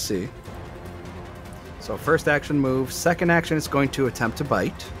check to see. So first action move, second action is going to attempt to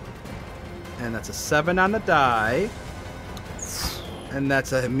bite, and that's a 7 on the die, and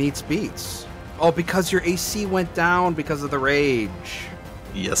that's a meets beats. Oh, because your AC went down because of the rage.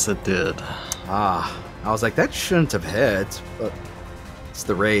 Yes, it did. Ah, I was like, that shouldn't have hit, but it's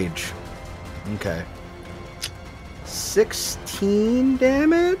the rage. Okay. 16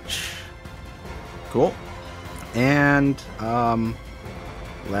 damage. Cool. And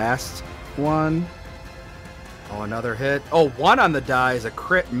last one. Oh, another hit. Oh, 1 on the die is a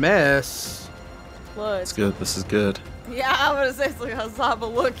crit miss. It's good. This is good. Yeah, I'm gonna say, it's like, how's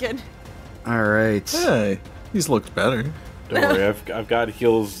Zaba looking? All right. Hey, he's looked better. Don't worry, I've got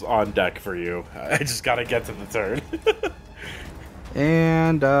heals on deck for you. I just gotta get to the turn.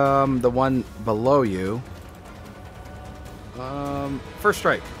 And the one below you. First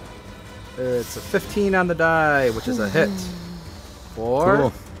strike. It's a 15 on the die, which is a hit. For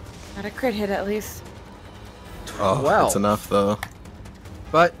Cool. Not a crit hit, at least. Oh, Well. that's enough though.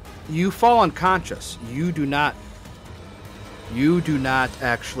 But you fall unconscious. You do not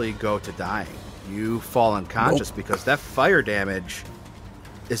actually go to dying. You fall unconscious because that fire damage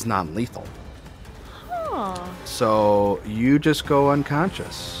is non-lethal. Huh. So you just go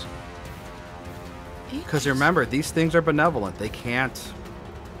unconscious. Because remember, these things are benevolent. They're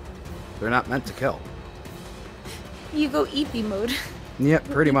not meant to kill. You go EP mode. Yeah,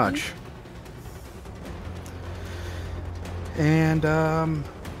 pretty much. And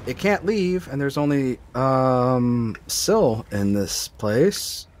it can't leave, and there's only Syl in this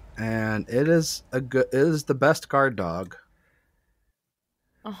place, and it is the best guard dog.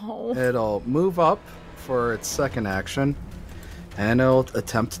 Oh. It'll move up for its second action, and it'll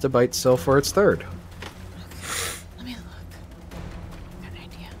attempt to bite Syl for its third. Let me look. Got an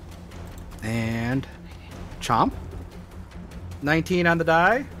idea. And chomp. 19 on the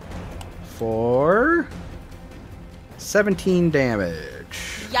die for 17 damage.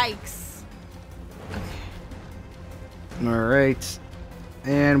 Yikes. All right.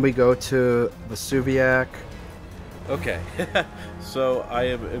 And we go to Vesuviac. Okay. So I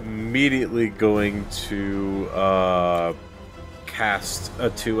am immediately going to cast a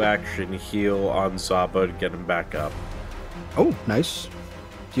 2-action heal on Zaba to get him back up. Oh, nice.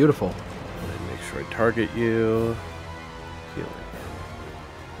 Beautiful. And make sure I target you. Healing.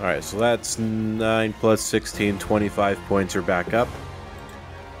 Alright, so that's 9 plus 16, 25 points are back up.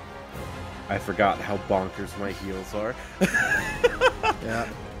 I forgot how bonkers my heals are. Yeah.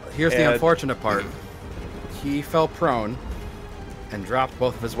 Here's the unfortunate part. He fell prone and dropped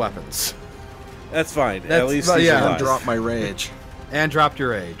both of his weapons. That's fine. That's- At least well, he's yeah. alive. Drop my rage. And dropped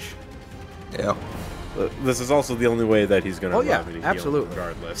your age. Yeah. This is also the only way that he's going to Oh, allow yeah, me to heal, absolutely.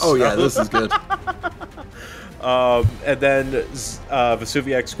 regardless. Oh yeah, this is good. And then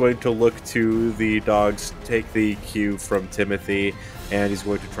Vesuviac's going to look to the dogs, take the cue from Timothy, and he's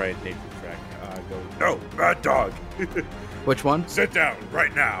going to try and nature track. No, bad dog. Which one? Sit down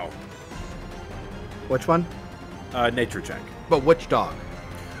right now. Which one? Nature check. But which dog?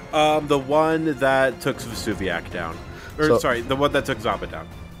 The one that took Vesuviac down. Or, sorry, the one that took Zaba down.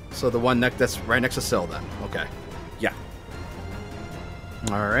 So the one that's right next to Syl then. Okay. Yeah.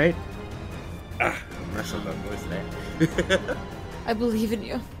 All right. Mess up that voice there. I believe in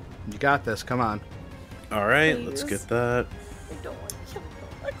you. You got this. Come on. All right, Please. let's get that. I don't want to kill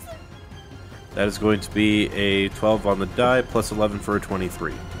Alexa. That is going to be a 12 on the die, plus 11 for a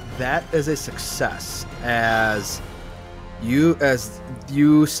 23. That is a success. As you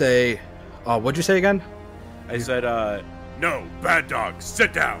say, what'd you say again? I said, no, bad dog,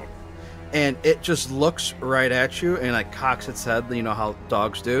 sit down. And it just looks right at you and like cocks its head. You know how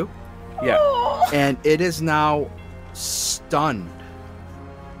dogs do. Yeah. And it is now stunned.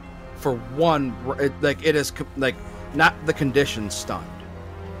 For one, it is not the condition stunned.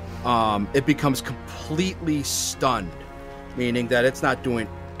 It becomes completely stunned, meaning that it's not doing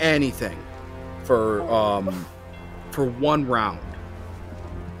anything for one round.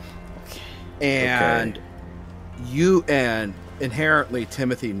 And inherently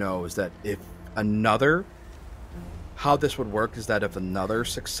Timothy knows that how this would work is that if another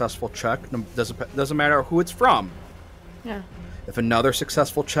successful check, doesn't matter who it's from. Yeah. If another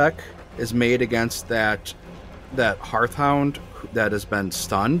successful check is made against that Hearthhound that has been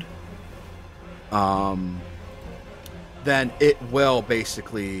stunned, then it will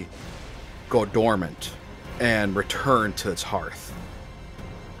basically go dormant and return to its hearth.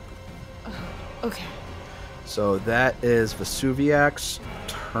 Okay. So that is Vesuviac's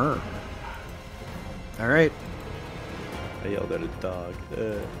turn. All right. I yelled at a dog.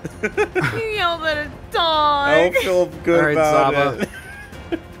 You yelled at a I dog. don't feel good All right, about Zaba.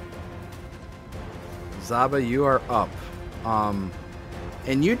 it. Zaba, you are up.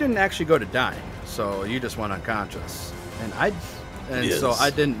 And you didn't actually go to dying, so you just went unconscious. So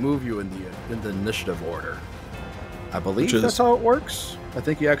I didn't move you in the initiative order. I believe that's how it works. I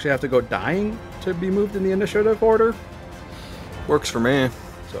think you actually have to go dying to be moved in the initiative order. Works for me.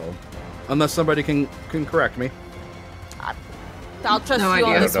 So, unless somebody can correct me. I'll trust No you idea.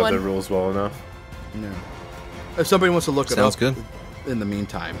 on I this don't know the one. rules well enough. Yeah. If somebody wants to look Sounds it up good. in the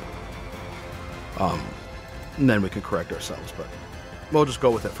meantime, and then we can correct ourselves. But we'll just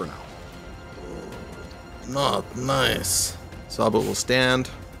go with it for now. Not nice. Zaba will stand.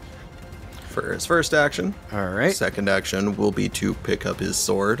 for his first action. All right. Second action will be to pick up his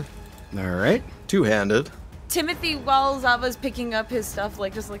sword. All right. Two-handed. Timothy, while Zava's picking up his stuff,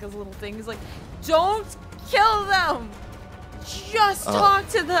 like just like his little thing, he's like, "Don't kill them. Just talk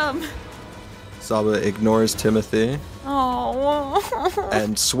to them." Zaba ignores Timothy Oh.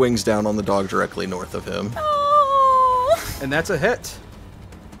 and swings down on the dog directly north of him. Oh. And that's a hit.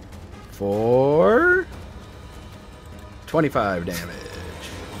 For 25 damage.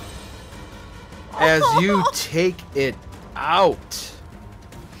 As you take it out.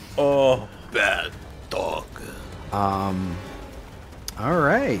 Oh, Bad dog. All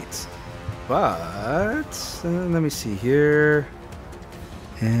right. But let me see here.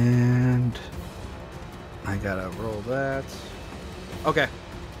 And I gotta roll that. Okay.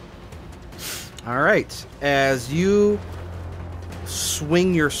 All right. As you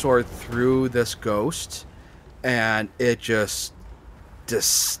swing your sword through this ghost, and it just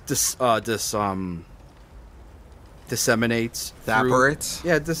disseminates. Evaporates?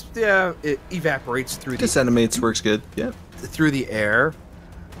 It evaporates through the Disseminates works good. Yeah. through the air,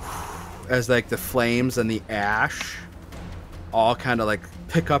 as like the flames and the ash all kind of like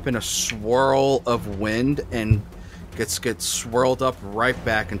pick up in a swirl of wind and gets swirled up right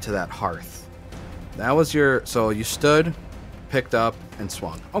back into that hearth. That was your. So you stood, picked up, and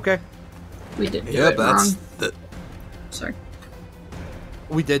swung. Okay. We did do Yeah, it that's wrong. the. Sorry.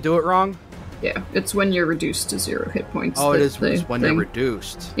 We did do it wrong. Yeah, it's when you're reduced to 0 hit points. Oh, it that is the when thing- you're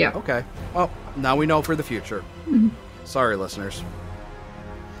reduced. Yeah. Okay. Well, now we know for the future. Sorry, listeners.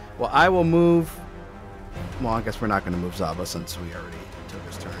 Well, I will move. Well, I guess we're not going to move Zaba since we already took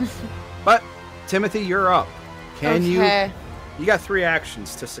his turn. But Timothy, you're up. Can you? You got 3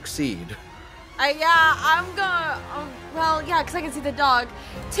 actions to succeed. I'm gonna. Well, yeah, because I can see the dog.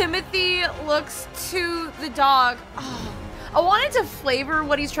 Timothy looks to the dog. Oh, I wanted to flavor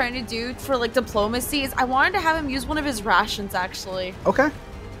what he's trying to do for like diplomacy. I wanted to have him use one of his rations, actually. Okay.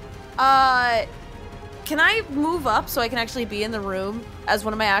 Can I move up so I can actually be in the room as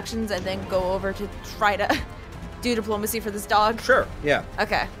one of my actions and then go over to try to do diplomacy for this dog? Sure. Yeah.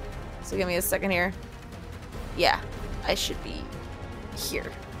 Okay. So give me a second here. Yeah, I should be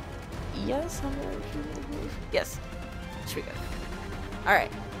here. Yes, yes. Should be good. All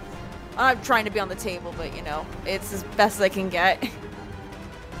right. I'm trying to be on the table, but you know, it's as best as I can get.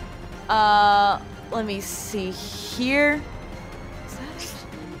 Let me see here. Is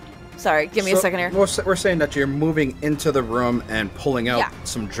that... Sorry, give me a second here. We're saying that you're moving into the room and pulling out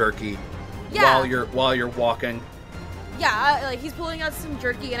some jerky while you're walking. Yeah, like he's pulling out some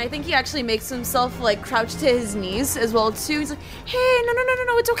jerky, and I think he actually makes himself like crouch to his knees as well too. He's like, "Hey, no,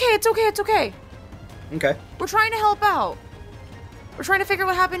 it's okay. Okay. We're trying to help out. We're trying to figure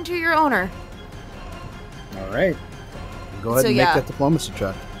what happened to your owner." All right. Go ahead and make that diplomacy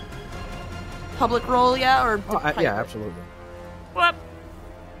check. Public roll, yeah, or yeah, absolutely. What?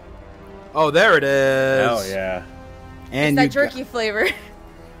 Oh, there it is. Oh yeah. And it's that jerky flavor.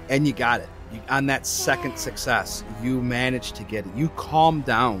 And you got it. On that second success, you managed to get it. You calmed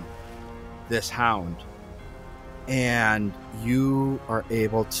down this hound, and you are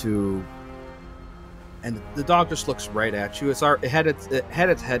able to. And the dog just looks right at you. It had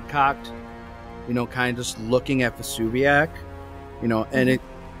its head cocked, you know, kind of just looking at Vesuviac, you know, and it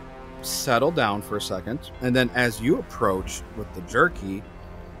settled down for a second. And then as you approach with the jerky,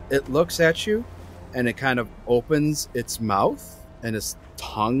 it looks at you, and it kind of opens its mouth, and its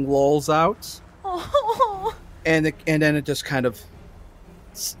tongue lolls out. Oh. And then it just kind of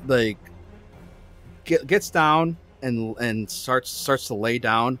like gets down and starts to lay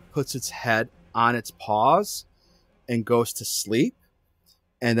down, puts its head on its paws, and goes to sleep,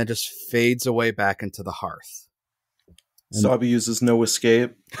 and then just fades away back into the hearth. Zabi uses no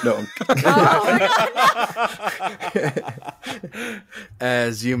escape. No. Oh my god.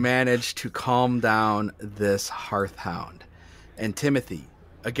 As you manage to calm down this hearth hound. And Timothy,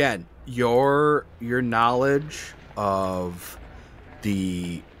 again, your knowledge of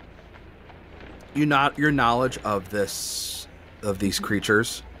your knowledge of these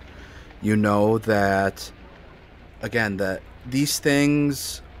creatures, you know that again that these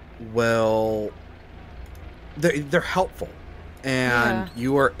things they're helpful, and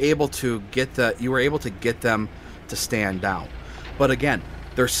you were able to get them to stand down. But again,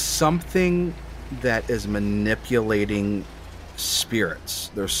 there's something that is manipulating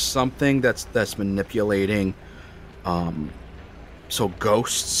spirits. There's something that's manipulating so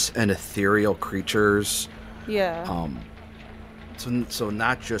ghosts and ethereal creatures. Yeah. So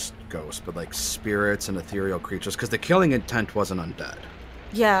not just ghosts, but like spirits and ethereal creatures, because the killing intent wasn't undead.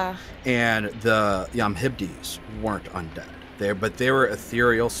 Yeah. And the Yamhibdis weren't undead. but they were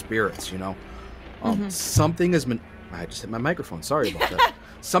ethereal spirits, you know. Something is I just hit my microphone. Sorry about that.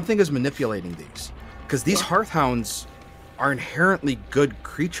 Something is manipulating these, because these Hearthhounds are inherently good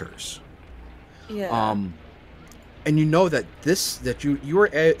creatures. Yeah. And you know that you were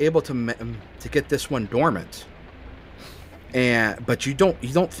able to get this one dormant, but you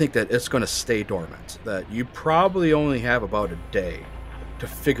don't think that it's going to stay dormant. That you probably only have about a day to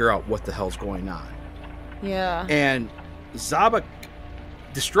figure out what the hell's going on. Yeah. And Zaba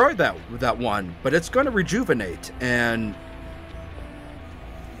destroyed that one, but it's going to rejuvenate, and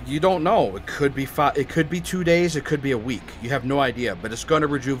you don't know. It could be it could be 2 days. It could be a week. You have no idea, but it's going to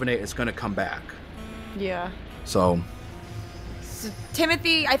rejuvenate. It's going to come back. Yeah. So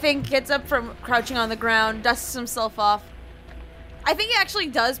Timothy, I think, gets up from crouching on the ground, dusts himself off. I think he actually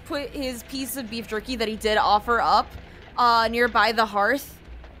does put his piece of beef jerky that he did offer up nearby the hearth,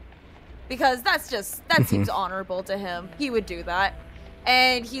 because that seems honorable to him. He would do that.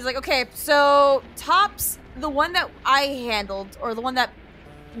 And he's like, okay, so Tops, the one that I handled, or the one that,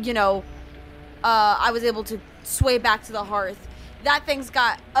 I was able to sway back to the hearth, that thing's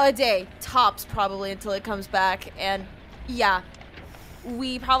got a day, tops probably, until it comes back. And yeah,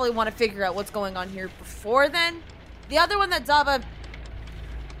 we probably want to figure out what's going on here before then. The other one that Zaba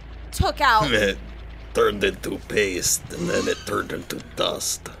took out... It turned into paste, and then it turned into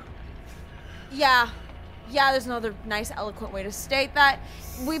dust. Yeah, there's another nice, eloquent way to state that.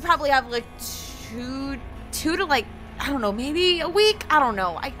 We probably have, like, two to, like, I don't know, maybe a week? I don't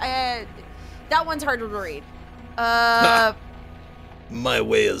know. That one's hard to read. My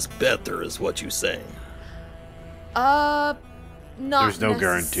way is better, is what you saying. Not There's no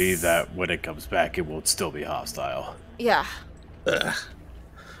guarantee that when it comes back, it won't still be hostile. Yeah.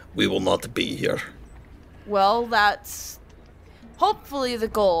 We will not be here. Well, that's hopefully the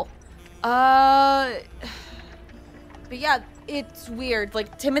goal. But yeah, it's weird.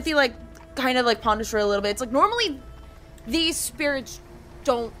 Like, Timothy, like, kind of, like, ponders for a little bit. It's like, normally these spirits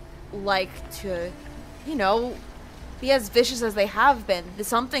don't like to, be as vicious as they have been.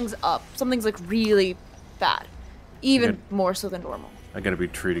 Something's up. Something's, like, really bad. Even more so than normal. I gotta be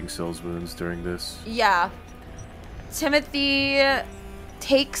treating Syl's wounds during this. Yeah. Timothy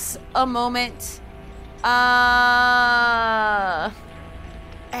takes a moment, and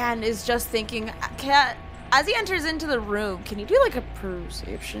is just thinking, as he enters into the room, can you do, like, a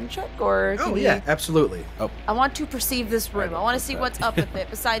perception check? Or can absolutely. I want to perceive this room. I want to see what's up with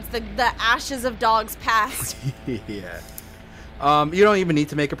it, besides the ashes of dogs past. Yeah. You don't even need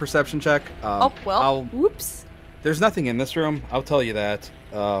to make a perception check. Whoops. There's nothing in this room, I'll tell you that.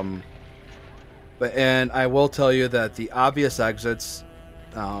 And I will tell you that the obvious exits,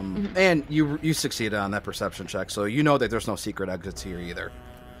 and you succeeded on that perception check, so you know that there's no secret exits here either.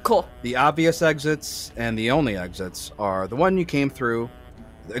 Cool. The obvious exits and the only exits are the one you came through.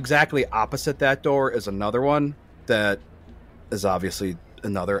 Exactly opposite that door is another one that is obviously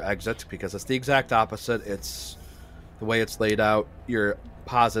another exit, because it's the exact opposite. It's the way it's laid out. You're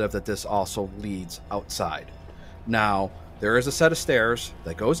positive that this also leads outside. Now, there is a set of stairs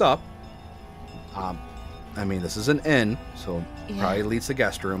that goes up. This is an inn, so it probably leads to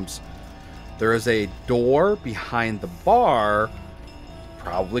guest rooms. There is a door behind the bar,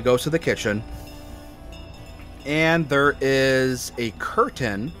 probably goes to the kitchen. And there is a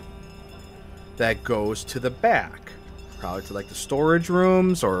curtain that goes to the back, probably to, like, the storage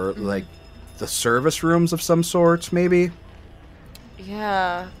rooms or like the service rooms of some sorts, maybe.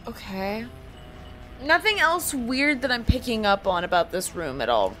 Yeah, okay. Nothing else weird that I'm picking up on about this room at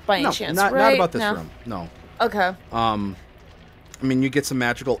all, by any chance, right? Not about this room, no. Okay. You get some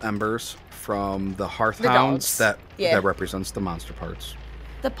magical embers from the Hearthhounds that represents the monster parts.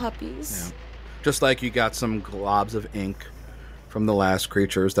 The puppies. Yeah. Just like you got some globs of ink from the last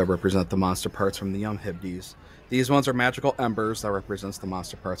creatures that represent the monster parts from the young Hibdies. These ones are magical embers that represents the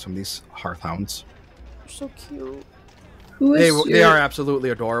monster parts from these Hearthhounds. So cute. They are absolutely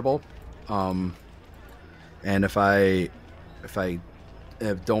adorable. And if I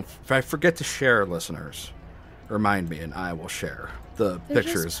forget to share, listeners, remind me, and I will share the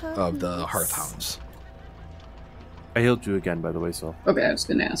pictures of the Hearthhounds. I healed you again, by the way, Syl. Okay, I was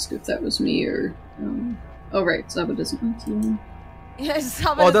going to ask if that was me or... Oh, right, Zaba doesn't like healing. Yeah,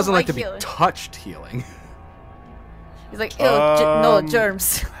 it doesn't like to be touched healing. He's like, ew, no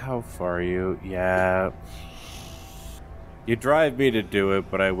germs. How far are you? Yeah. You drive me to do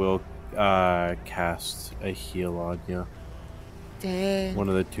it, but I will cast a heal on you. Dang. One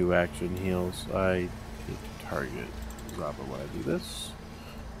of the 2 action heals. I need to target Zaba when I do this.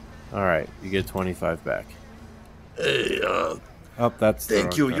 Alright, you get 25 back. Hey, Oh, that's the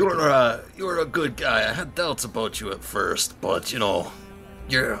Thank you. wrong character. You're a good guy. I had doubts about you at first, but you're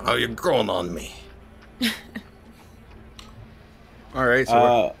growing on me. All right.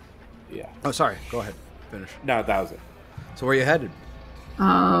 So Yeah. oh, sorry. Go ahead. Finish. No, that was it. So where you headed?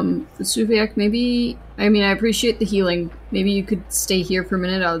 Vesuviac, maybe... I mean, I appreciate the healing. Maybe you could stay here for a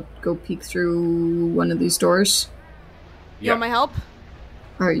minute. I'll go peek through one of these doors. You want my help?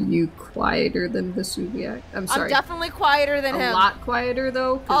 Are you quieter than Vesuviac? I'm sorry. I'm definitely quieter than him. A lot quieter,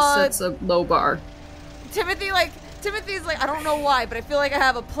 though, because that's a low bar. Timothy's like, I don't know why, but I feel like I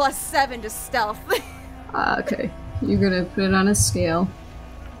have a +7 to stealth. Okay. You're gonna put it on a scale.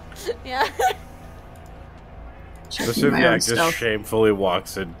 Yeah. Checking my own Vesuviac just stealth. shamefully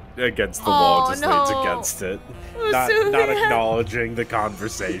walks in against the wall, just leans against it. Not Vesuviac. acknowledging the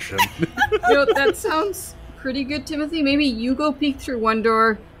conversation. That sounds pretty good, Timothy. Maybe you go peek through one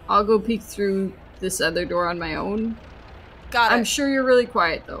door, I'll go peek through this other door on my own. Got it. I'm sure you're really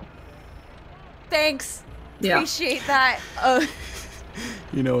quiet, though. Thanks. Yeah. Appreciate that.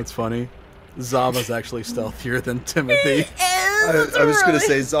 You know what's funny? Zava's actually stealthier than Timothy. I was going to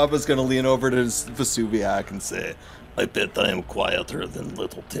say, Zava's going to lean over to Vesuviac and say, I bet I am quieter than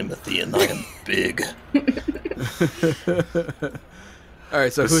little Timothy, and I am big. All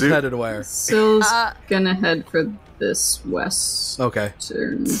right. So who's headed where? Syl's gonna head for this west Okay.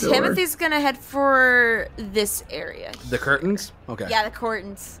 door. Timothy's gonna head for this area. The curtains. Okay. Yeah, the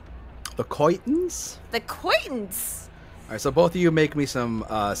curtains. The curtains. The curtains. All right. So both of you make me some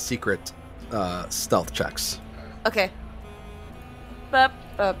secret stealth checks. Okay. Bup,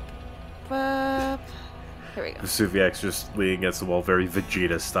 bup, bup. Here we go. Vesuviac's just leaning against the wall, very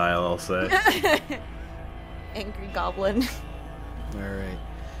Vegeta style, I'll say. Angry goblin. All right.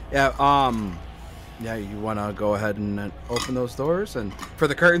 Yeah. Yeah. You want to go ahead and open those doors, and for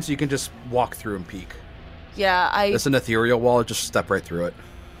the curtains, you can just walk through and peek. Yeah, It's an ethereal wall. Just step right through it.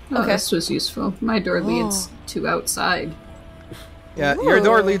 Oh, Okay. this was useful. My door leads to outside. Yeah. Your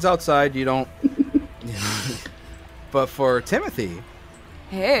door Ooh. leads outside. You don't. But for Timothy,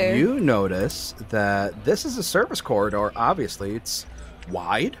 Hey. you notice that this is a service corridor. Obviously, it's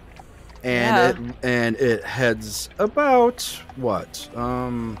wide, and it heads about what?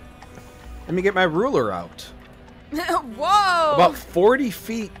 Let me get my ruler out. Whoa. About 40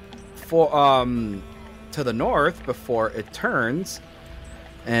 feet to the north before it turns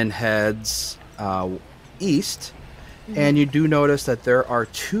and heads east. And you do notice that there are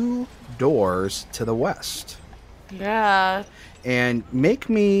 2 doors to the west. Yeah. And make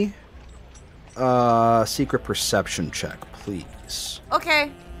me a secret perception check, please.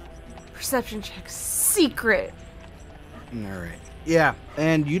 Okay. Perception check. Secret. All right. Yeah,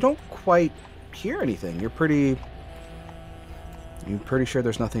 and you don't quite hear anything. You're pretty sure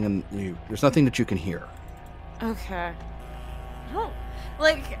there's nothing in you. There's nothing that you can hear. Okay. I don't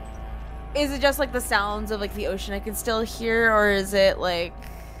like. Is it just like the sounds of like the ocean I can still hear, or is it like,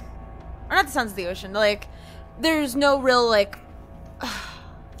 or not the sounds of the ocean? Like, there's no real like.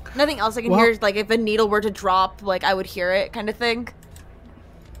 Nothing else I can hear. Like if a needle were to drop, like I would hear it, kind of thing.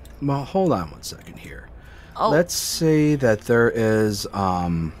 Well, hold on one second here. Oh. Let's say that there is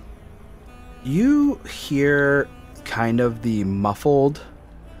you hear kind of the muffled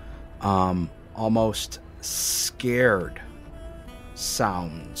almost scared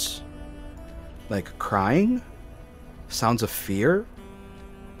sounds, like crying, sounds of fear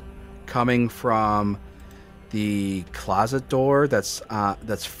coming from the closet door that's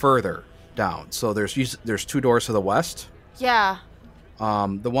further down. So there's 2 doors to the west. Yeah.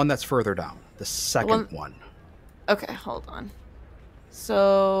 The one that's further down, the second one. Okay, hold on.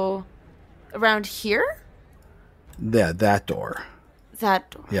 So, around here? Yeah, that door. That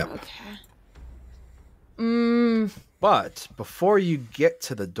door. Yep. Okay. But before you get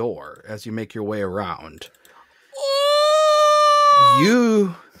to the door, as you make your way around,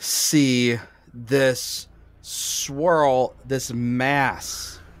 you see this swirl, this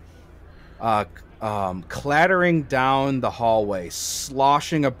mass, clattering down the hallway,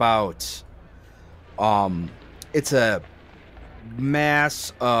 sloshing about. It's a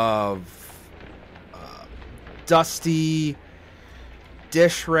mass of dusty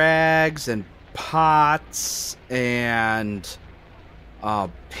dish rags and pots and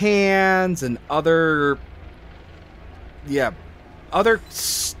pans and other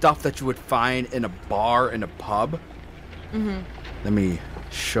stuff that you would find in a bar and a pub. Let me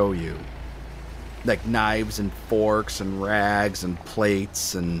show you, like knives and forks and rags and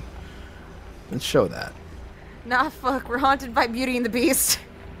plates, and let's show that. Nah, fuck. We're haunted by Beauty and the Beast.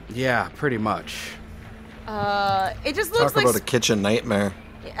 Yeah, pretty much. It just looks talk like about a kitchen nightmare.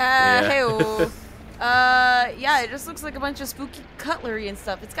 hey-oh. Yeah, it just looks like a bunch of spooky cutlery and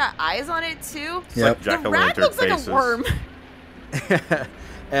stuff. It's got eyes on it too. Yep. The rat looks like a worm.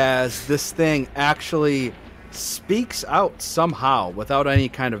 As this thing actually speaks out somehow without any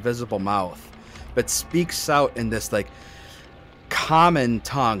kind of visible mouth, but speaks out in this like common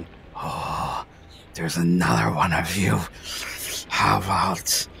tongue. Oh, there's another one of you. How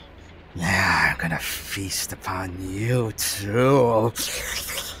about, yeah, I'm gonna feast upon you too.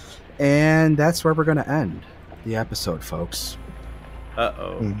 And that's where we're gonna end the episode, folks.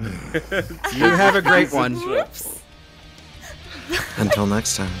 Uh-oh. You have a great one. Until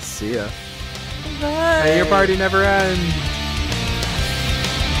next time. See ya. Bye. May your party never end.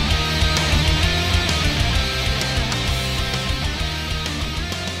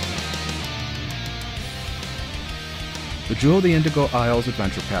 The Jewel of the Indigo Isles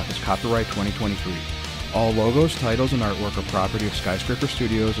Adventure Path is copyright 2023. All logos, titles, and artwork are property of Skyscraper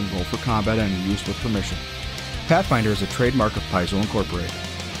Studios and Roll for Combat and used with permission. Pathfinder is a trademark of Paizo Incorporated.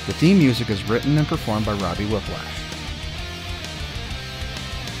 The theme music is written and performed by Robbie Whiplash.